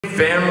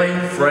family,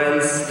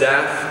 friends,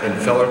 staff,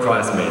 and fellow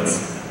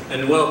classmates.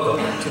 And welcome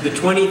to the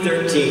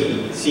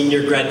 2013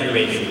 senior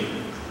graduation.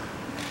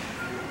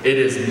 It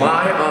is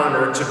my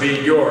honor to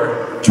be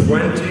your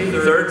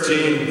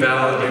 2013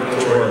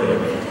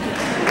 valedictorian.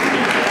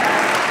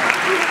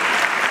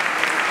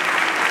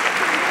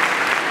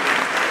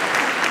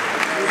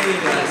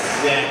 Wait a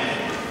sec.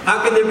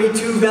 How can there be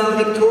two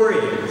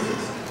valedictorians?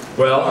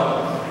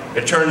 Well,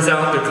 it turns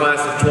out the class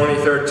of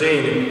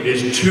 2013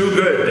 is too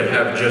good to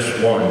have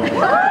just one. Mike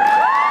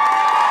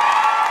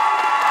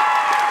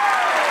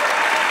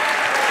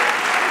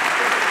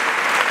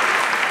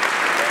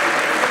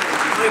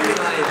and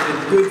I have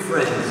been good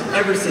friends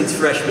ever since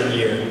freshman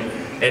year.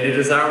 And it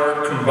is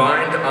our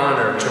combined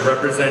honor to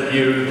represent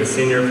you, the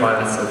senior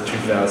class of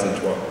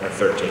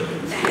 2013.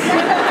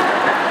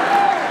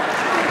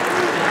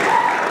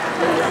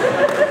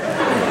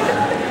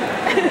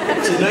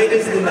 Tonight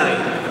is the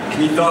night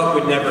we thought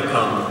would never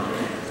come.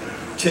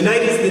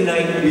 Tonight is the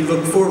night we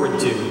look forward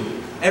to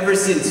ever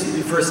since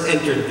we first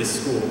entered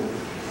this school.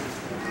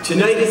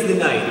 Tonight is the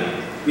night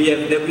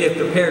that we have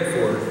prepared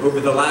for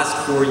over the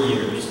last 4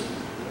 years.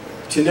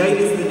 Tonight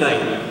is the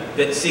night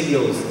that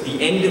signals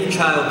the end of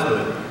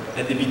childhood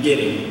and the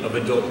beginning of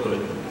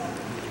adulthood.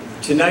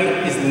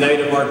 Tonight is the night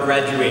of our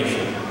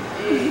graduation.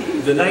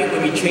 The night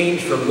when we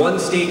change from one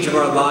stage of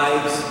our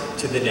lives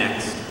to the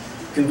next.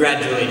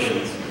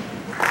 Congratulations.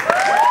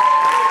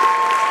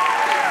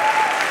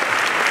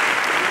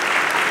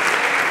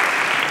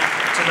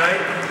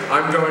 Tonight,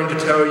 I'm going to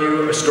tell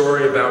you a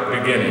story about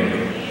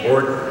beginning,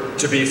 or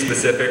to be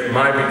specific,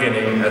 my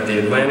beginning at the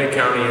Atlantic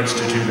County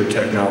Institute of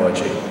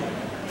Technology.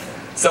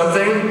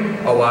 Something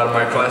a lot of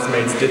my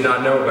classmates did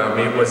not know about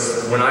me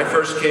was when I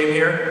first came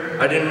here,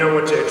 I didn't know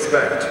what to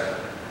expect.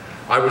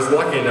 I was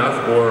lucky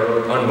enough,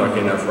 or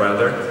unlucky enough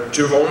rather,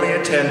 to have only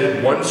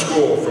attended one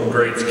school from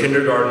grades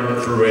kindergarten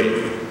through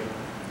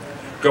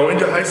 8th. Going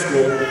to high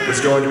school was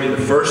going to be the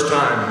first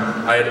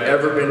time I had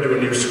ever been to a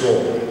new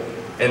school,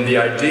 and the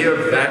idea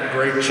of that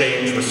great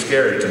change was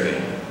scary to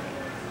me.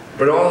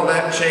 But all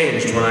that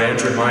changed when I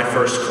entered my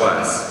first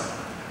class.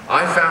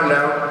 I found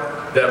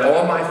out that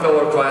all my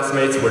fellow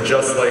classmates were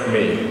just like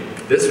me.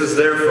 This was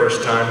their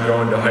first time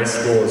going to high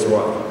school as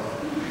well.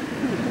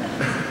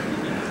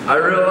 I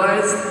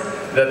realized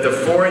that the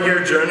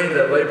 4-year journey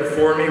that lay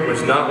before me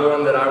was not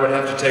one that I would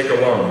have to take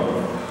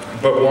alone,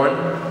 but one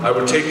I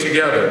would take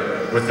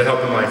together with the help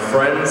of my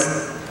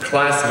friends,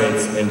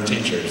 classmates, and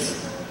teachers.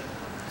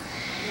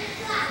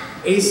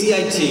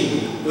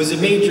 ACIT was a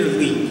major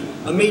leap,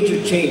 a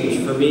major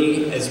change for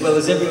me as well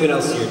as everyone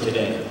else here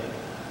today.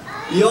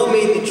 We all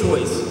made the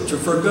choice to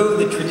forego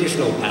the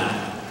traditional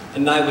path,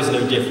 and I was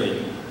no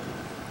different.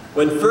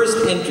 When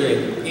first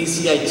entering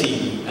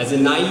ACIT as a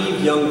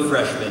naive young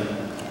freshman,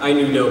 I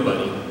knew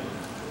nobody.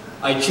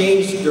 I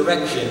changed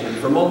direction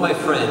from all my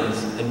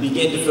friends and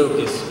began to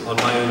focus on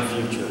my own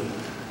future.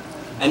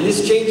 And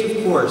this change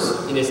of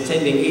course in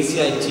attending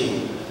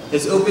ACIT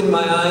has opened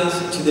my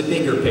eyes to the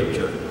bigger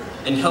picture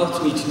and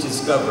helped me to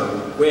discover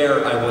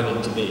where I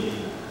wanted to be.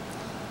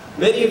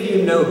 Many of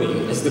you know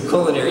me as the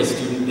culinary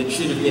student that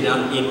should have been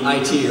in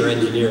IT or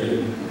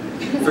engineering.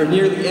 For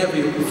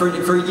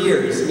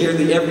years,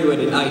 nearly everyone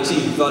in IT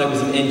thought I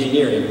was in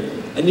engineering,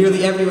 and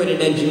nearly everyone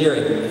in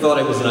engineering thought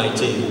I was in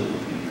IT.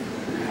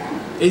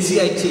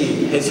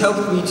 ACIT has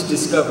helped me to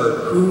discover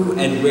who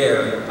and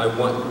where I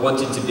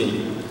wanted to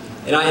be,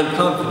 and I am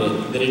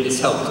confident that it has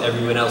helped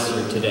everyone else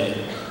here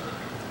today.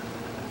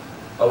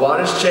 A lot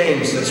has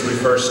changed since we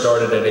first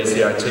started at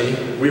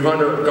ACIT. We've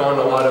undergone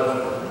a lot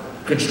of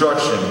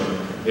construction,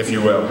 if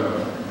you will.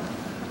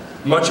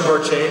 Much of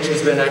our change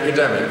has been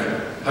academic.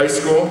 High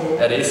school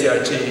at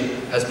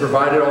ACIT has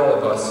provided all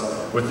of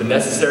us with the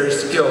necessary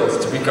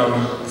skills to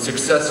become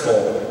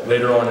successful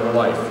later on in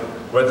life,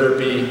 whether it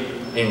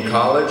be in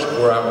college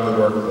or out in the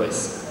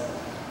workplace.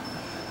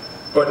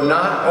 But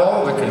not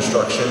all the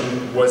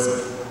construction was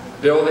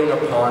building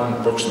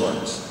upon book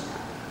smarts.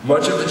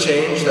 Much of the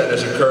change that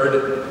has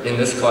occurred in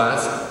this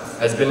class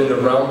has been in the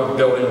realm of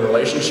building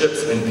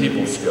relationships and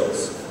people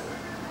skills.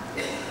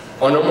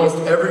 On almost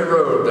every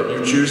road that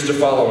you choose to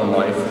follow in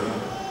life,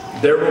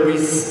 there will be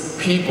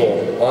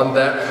people on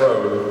that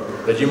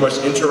road that you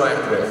must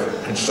interact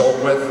with, consult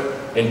with,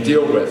 and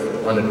deal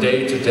with on a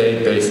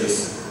day-to-day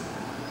basis.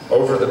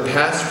 Over the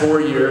past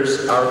 4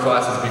 years, our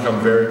class has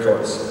become very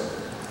close.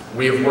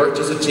 We have worked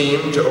as a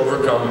team to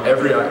overcome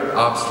every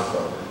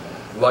obstacle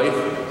life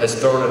has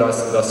thrown at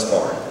us thus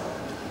far.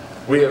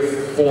 We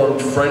have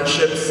formed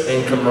friendships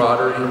and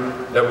camaraderie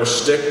that will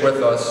stick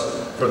with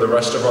us for the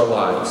rest of our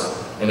lives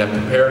and have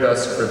prepared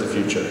us for the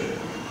future.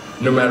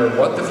 No matter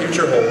what the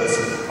future holds,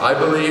 I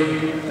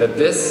believe that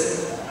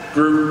this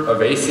group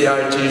of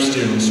ACIT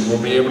students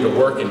will be able to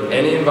work in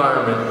any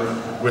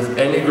environment with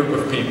any group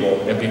of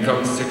people and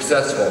become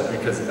successful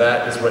because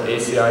that is what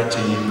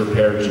ACIT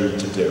prepared you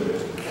to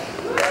do.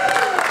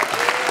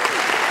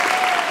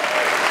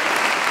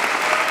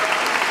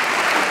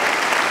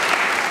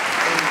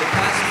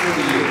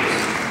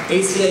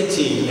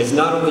 ACIT has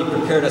not only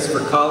prepared us for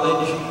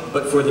college,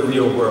 but for the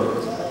real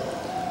world.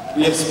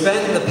 We have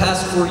spent the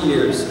past 4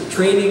 years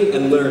training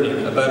and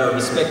learning about our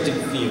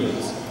respective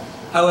fields.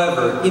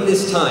 However, in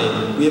this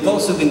time, we have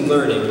also been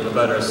learning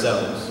about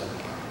ourselves.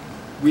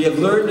 We have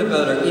learned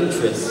about our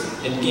interests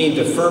and gained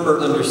a firmer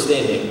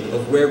understanding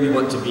of where we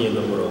want to be in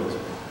the world.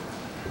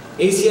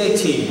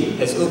 ACIT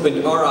has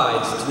opened our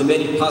eyes to the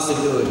many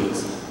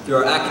possibilities through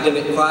our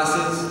academic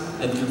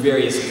classes and through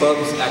various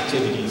clubs,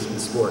 activities,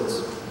 and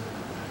sports.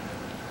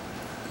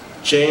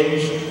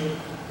 Change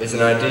is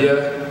an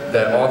idea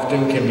that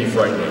often can be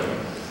frightening.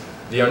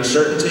 The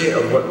uncertainty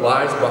of what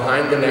lies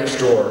behind the next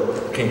door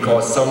can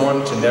cause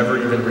someone to never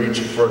even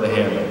reach for the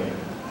handle.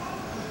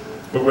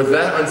 But with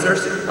that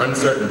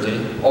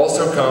uncertainty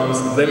also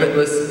comes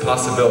limitless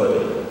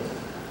possibility.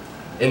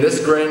 In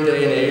this grand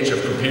day and age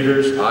of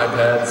computers,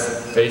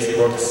 iPads,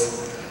 Facebooks,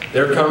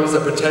 there comes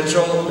a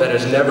potential that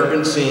has never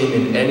been seen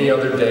in any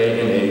other day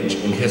and age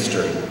in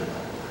history.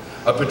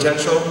 A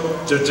potential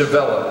to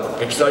develop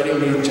exciting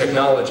new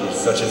technologies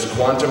such as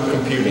quantum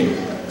computing,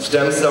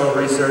 stem cell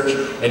research,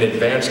 and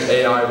advanced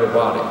AI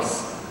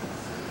robotics.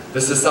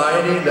 The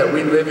society that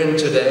we live in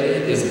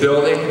today is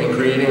building and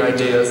creating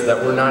ideas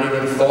that were not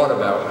even thought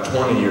about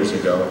 20 years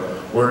ago,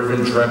 or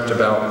even dreamt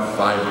about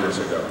 5 years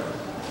ago.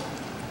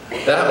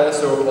 That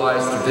also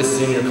applies to this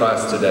senior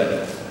class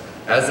today.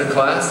 As a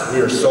class,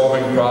 we are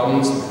solving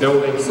problems,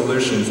 building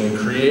solutions, and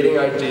creating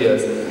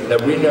ideas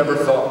that we never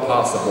thought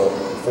possible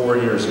 4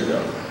 years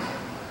ago.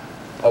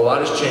 A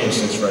lot has changed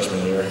since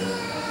freshman year.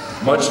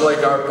 Much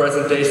like our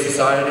present-day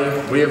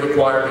society, we have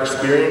acquired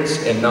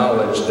experience and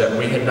knowledge that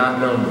we had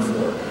not known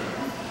before.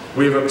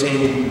 We have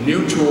obtained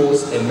new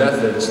tools and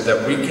methods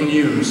that we can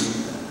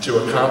use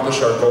to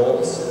accomplish our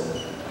goals.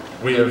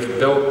 We have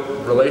built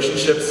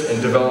relationships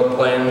and developed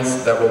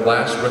plans that will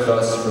last with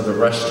us for the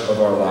rest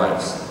of our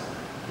lives.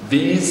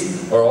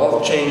 These are all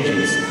the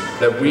changes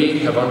that we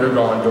have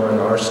undergone during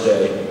our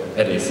stay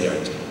at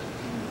ACIT.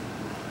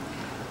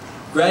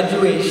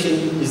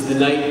 Graduation is the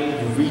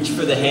night you reach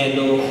for the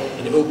handle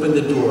and open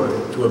the door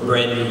to a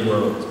brand new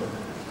world.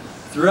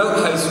 Throughout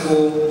high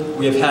school,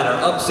 we have had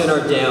our ups and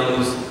our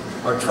downs,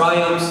 our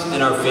triumphs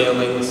and our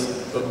failings,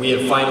 but we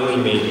have finally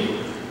made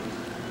it.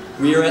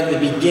 We are at the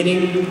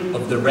beginning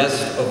of the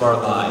rest of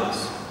our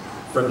lives.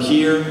 From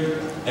here,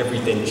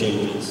 everything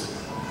changes.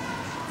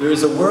 There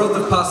is a world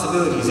of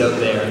possibilities out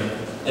there,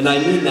 and I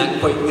mean that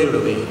quite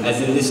literally,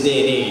 as in this day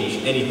and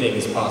age, anything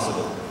is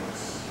possible.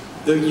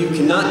 Though you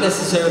cannot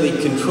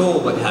necessarily control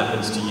what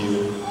happens to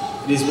you,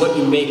 it is what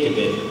you make of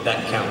it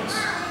that counts.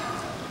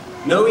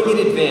 Knowing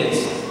in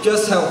advance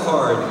just how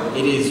hard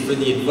it is for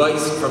the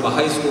advice from a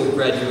high school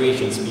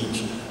graduation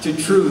speech to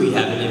truly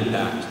have an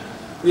impact,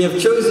 we have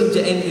chosen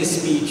to end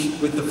this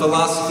speech with the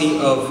philosophy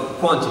of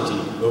quantity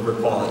over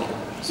quality.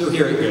 So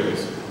here it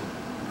goes.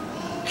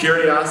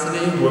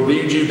 Curiosity will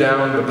lead you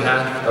down the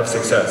path of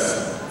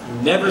success.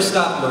 Never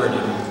stop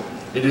learning.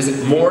 It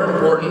is more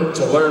important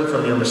to learn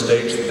from your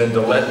mistakes than to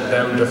let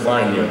them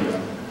define you.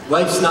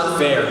 Life's not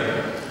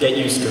fair. Get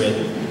used to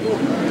it.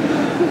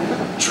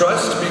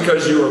 Trust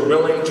because you are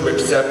willing to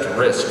accept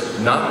risk,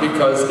 not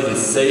because it is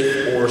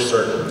safe or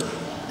certain.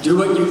 Do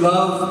what you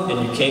love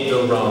and you can't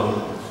go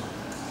wrong.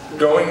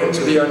 Going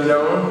into the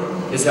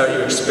unknown is how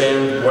you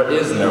expand what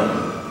is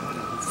known.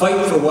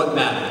 Fight for what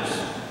matters.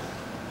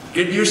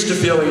 Get used to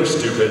feeling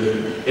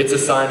stupid. It's a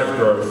sign of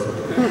growth.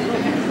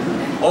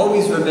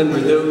 Always remember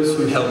those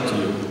who helped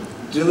you.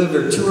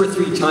 Deliver 2 or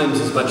 3 times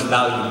as much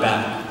value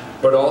back.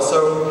 But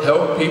also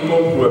help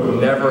people who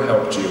have never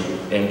helped you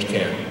and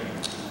can.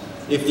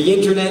 If the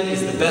internet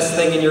is the best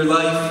thing in your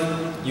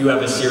life, you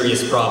have a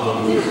serious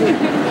problem.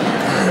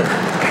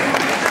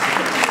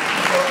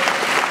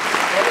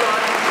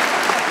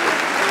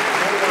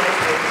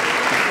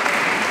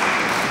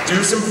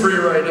 Do some free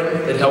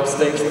writing. It helps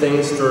think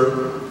things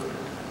through.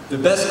 The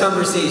best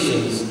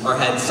conversations are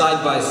had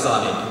side by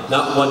side,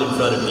 not one in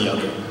front of the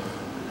other.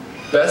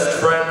 Best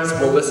friends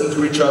will listen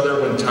to each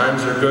other when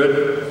times are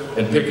good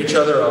and pick each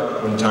other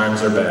up when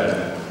times are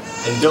bad.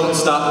 And don't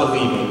stop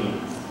believing.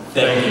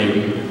 Thank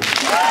you.